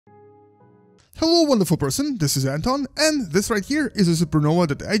Hello wonderful person, this is Anton, and this right here is a supernova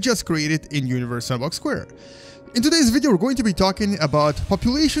that I just created in Universe Sandbox Square. In today's video we're going to be talking about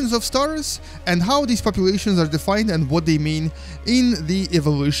populations of stars and how these populations are defined and what they mean in the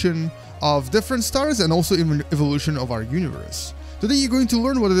evolution of different stars and also in the evolution of our universe. Today you're going to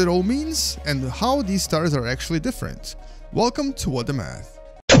learn what it all means and how these stars are actually different. Welcome to What the Math.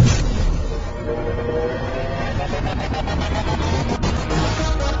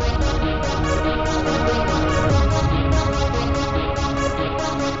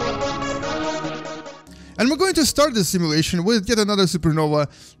 And we're going to start this simulation with yet another supernova,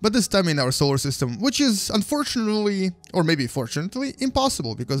 but this time in our solar system, which is unfortunately, or maybe fortunately,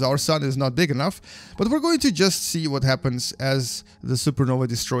 impossible because our sun is not big enough. But we're going to just see what happens as the supernova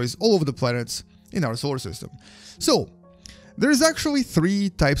destroys all of the planets in our solar system. So, there's actually three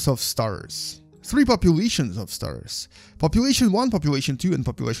types of stars. Three populations of stars. Population 1, Population 2, and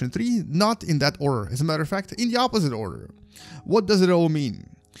Population 3, not in that order. As a matter of fact, in the opposite order. What does it all mean?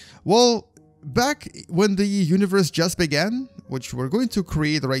 Well, back when the universe just began, which we're going to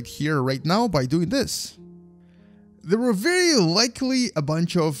create right here, right now by doing this, there were very likely a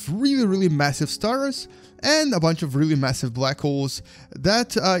bunch of really massive stars and a bunch of really massive black holes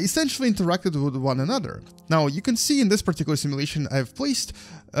that essentially interacted with one another. Now you can see in this particular simulation I've placed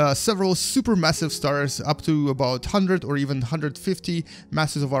several supermassive stars up to about 100 or even 150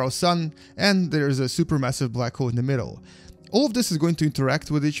 masses of our sun, and there's a supermassive black hole in the middle. All of this is going to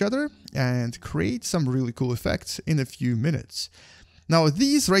interact with each other and create some really cool effects in a few minutes. Now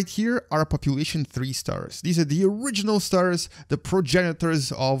these right here are population 3 stars. These are the original stars, the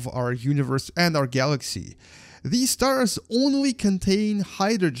progenitors of our universe and our galaxy. These stars only contain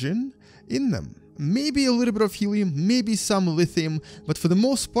hydrogen in them. Maybe a little bit of helium, maybe some lithium, but for the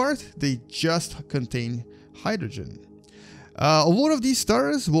most part they just contain hydrogen. A lot of these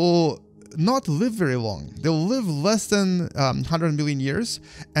stars will not live very long. They'll live less than 100 million years,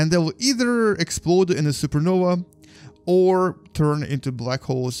 and they'll either explode in a supernova or turn into black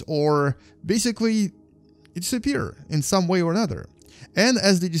holes or basically disappear in some way or another. And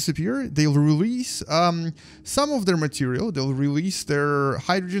as they disappear, they'll release some of their material, they'll release their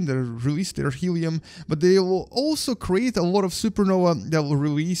hydrogen, they'll release their helium, but they will also create a lot of supernova that will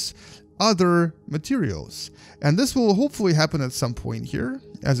release other materials. And this will hopefully happen at some point here,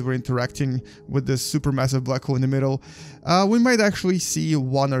 as we're interacting with this supermassive black hole in the middle. We might actually see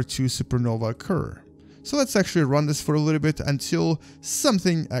 1 or 2 supernova occur. So let's actually run this for a little bit until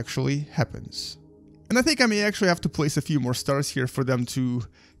something actually happens. And I think I may actually have to place a few more stars here for them to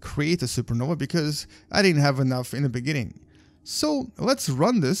create a supernova because I didn't have enough in the beginning. So let's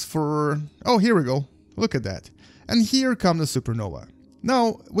run this for... oh, here we go. Look at that. And here come the supernova.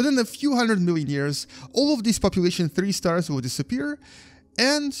 Now, within a few 100 million years, all of these population 3 stars will disappear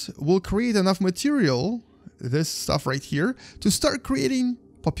and will create enough material, this stuff right here, to start creating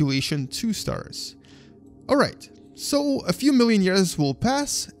population 2 stars. Alright, so a few million years will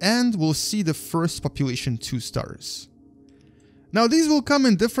pass and we'll see the first population 2 stars. Now these will come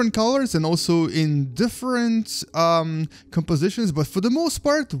in different colors and also in different compositions, but for the most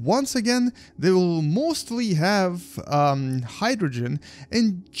part, once again, they will mostly have hydrogen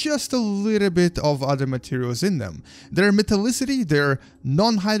and just a little bit of other materials in them. Their metallicity, their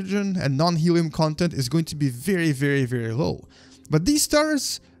non-hydrogen and non-helium content is going to be very low. But these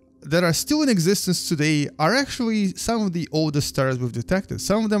stars that are still in existence today are actually some of the oldest stars we've detected.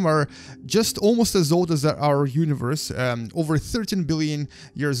 Some of them are just almost as old as our universe, over 13 billion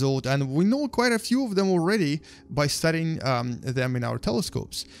years old, and we know quite a few of them already by studying them in our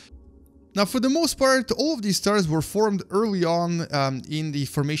telescopes. Now, for the most part, all of these stars were formed early on in the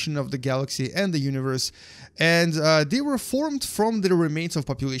formation of the galaxy and the universe, and they were formed from the remains of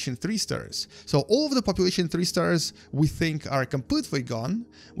population 3 stars. So all of the population 3 stars we think are completely gone.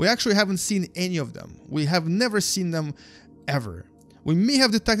 We actually haven't seen any of them. We have never seen them ever. We may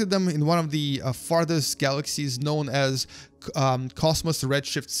have detected them in one of the farthest galaxies known as Cosmos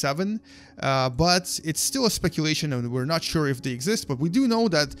Redshift 7, but it's still a speculation and we're not sure if they exist, but we do know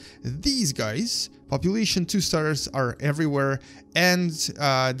that these guys, population 2 stars, are everywhere and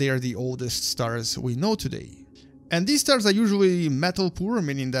they are the oldest stars we know today. And these stars are usually metal poor,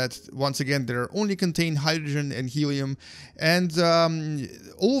 meaning that, once again, they only contain hydrogen and helium, and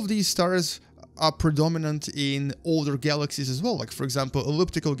all of these stars are predominant in older galaxies as well. Like, for example,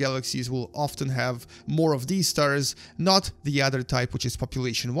 elliptical galaxies will often have more of these stars, not the other type, which is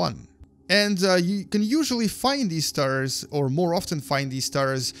population 1. And you can usually find these stars, or more often find these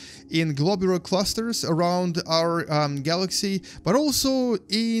stars, in globular clusters around our galaxy, but also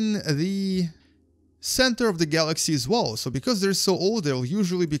in the center of the galaxy as well. So because they're so old, they'll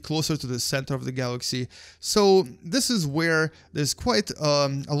usually be closer to the center of the galaxy. So this is where there's quite a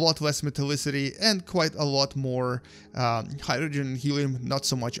lot less metallicity and quite a lot more hydrogen and helium, not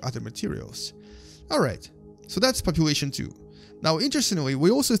so much other materials. Alright, so that's population 2. Now interestingly, we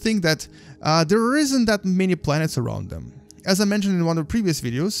also think that there isn't that many planets around them. As I mentioned in one of the previous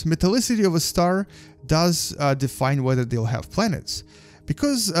videos, metallicity of a star does define whether they'll have planets.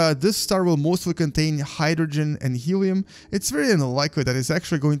 Because this star will mostly contain hydrogen and helium, it's very unlikely that it's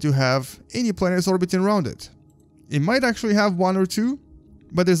actually going to have any planets orbiting around it. It might actually have one or two,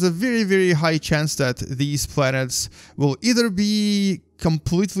 but there's a very, very high chance that these planets will either be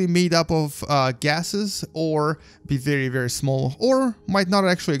completely made up of gases or be very, very small, or might not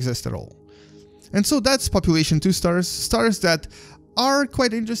actually exist at all. And so that's population 2 stars, stars that are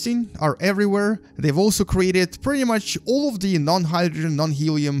quite interesting, are everywhere. They've also created pretty much all of the non-hydrogen,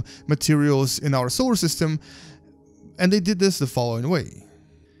 non-helium materials in our solar system, and they did this the following way.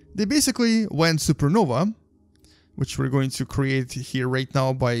 They basically went supernova, which we're going to create here right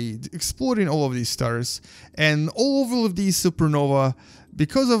now by exploring all of these stars, and all of these supernova,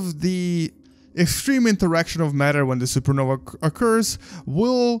 because of the extreme interaction of matter when the supernova occurs,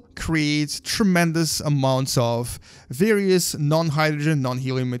 will create tremendous amounts of various non-hydrogen,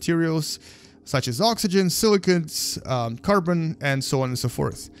 non-helium materials, such as oxygen, silicates, carbon, and so on and so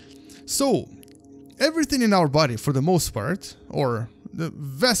forth. So, everything in our body, for the most part, or the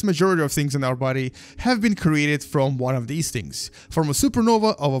vast majority of things in our body, have been created from one of these things. From a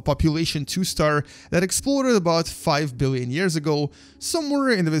supernova of a population 2 star that exploded about 5 billion years ago, somewhere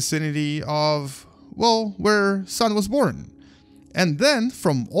in the vicinity of, well, where Sun was born. And then,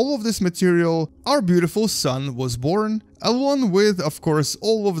 from all of this material, our beautiful Sun was born, along with, of course,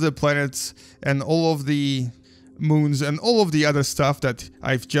 all of the planets and all of the moons and all of the other stuff that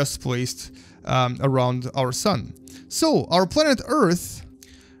I've just placed around our Sun. So, our planet Earth,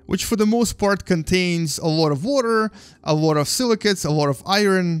 which for the most part contains a lot of water, a lot of silicates, a lot of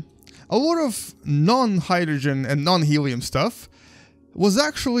iron, a lot of non-hydrogen and non-helium stuff, was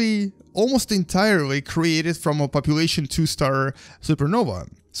actually almost entirely created from a population 2 star supernova.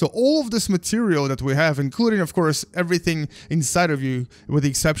 So all of this material that we have, including of course everything inside of you with the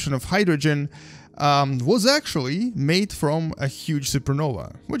exception of hydrogen, was actually made from a huge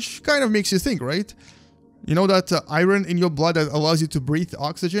supernova, which kind of makes you think, right? You know that iron in your blood that allows you to breathe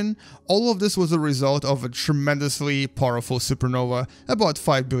oxygen? All of this was a result of a tremendously powerful supernova about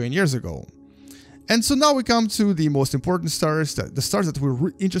 5 billion years ago. And so now we come to the most important stars, the stars that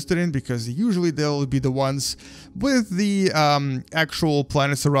we're interested in, because usually they'll be the ones with the actual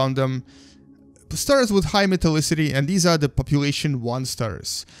planets around them. Stars with high metallicity, and these are the population 1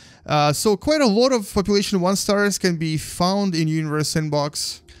 stars. So quite a lot of population 1 stars can be found in Universe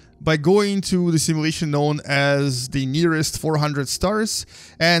Sandbox by going to the simulation known as the nearest 400 stars,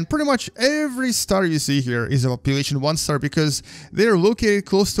 and pretty much every star you see here is a population 1 star because they're located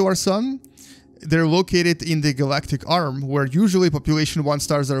close to our Sun. They're located in the galactic arm where usually population 1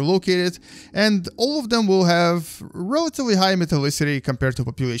 stars are located, and all of them will have relatively high metallicity compared to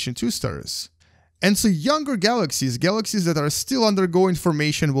population 2 stars. And so younger galaxies, galaxies that are still undergoing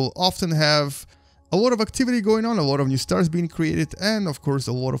formation, will often have a lot of activity going on, a lot of new stars being created, and of course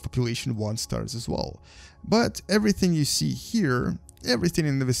a lot of population 1 stars as well. But everything you see here, everything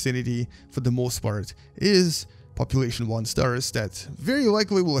in the vicinity for the most part, is population 1 stars that very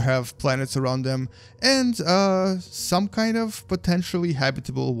likely will have planets around them and some kind of potentially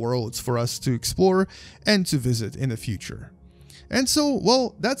habitable worlds for us to explore and to visit in the future. And so,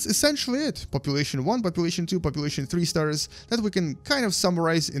 well, that's essentially it. Population 1, population 2, population 3 stars that we can kind of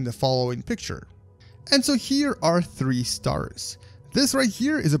summarize in the following picture. And so here are 3 stars. This right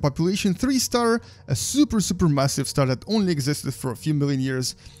here is a population 3 star, a super massive star that only existed for a few million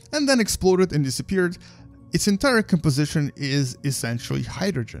years and then exploded and disappeared. Its entire composition is essentially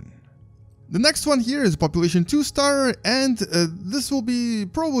hydrogen. The next one here is a population 2 star, and this will be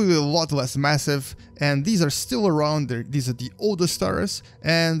probably a lot less massive, and these are still around. These are the oldest stars,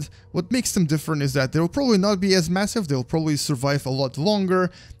 and what makes them different is that they'll probably not be as massive, they'll probably survive a lot longer,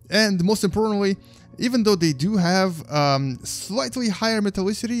 and most importantly, even though they do have slightly higher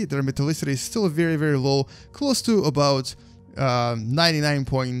metallicity, their metallicity is still very, very low, close to about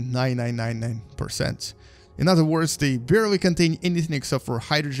 99.9999%. In other words, they barely contain anything except for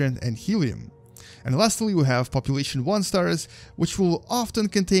hydrogen and helium. And lastly, we have population 1 stars, which will often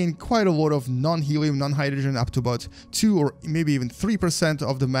contain quite a lot of non-helium, non-hydrogen, up to about 2 or maybe even 3%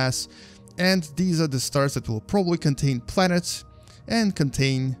 of the mass. And these are the stars that will probably contain planets and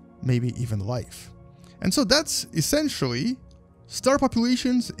contain maybe even life. And so that's essentially star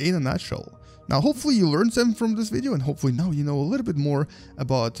populations in a nutshell. Now, hopefully you learned something from this video, and hopefully now you know a little bit more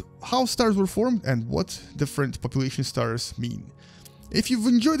about how stars were formed and what different population stars mean. If you've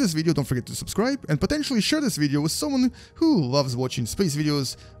enjoyed this video, don't forget to subscribe and potentially share this video with someone who loves watching space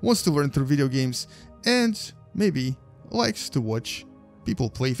videos, wants to learn through video games, and maybe likes to watch people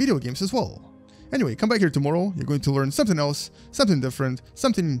play video games as well. Anyway, come back here tomorrow. You're going to learn something else, something different,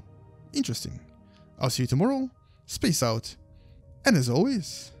 something interesting. I'll see you tomorrow. Space out. And as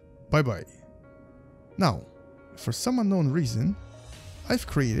always, bye-bye. Now, for some unknown reason, I've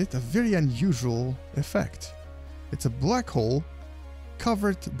created a very unusual effect. It's a black hole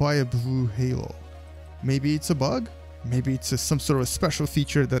covered by a blue halo. Maybe it's a bug, maybe it's some sort of a special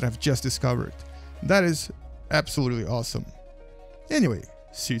feature that I've just discovered. That is absolutely awesome. Anyway,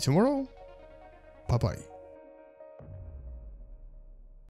 see you tomorrow. Bye-bye.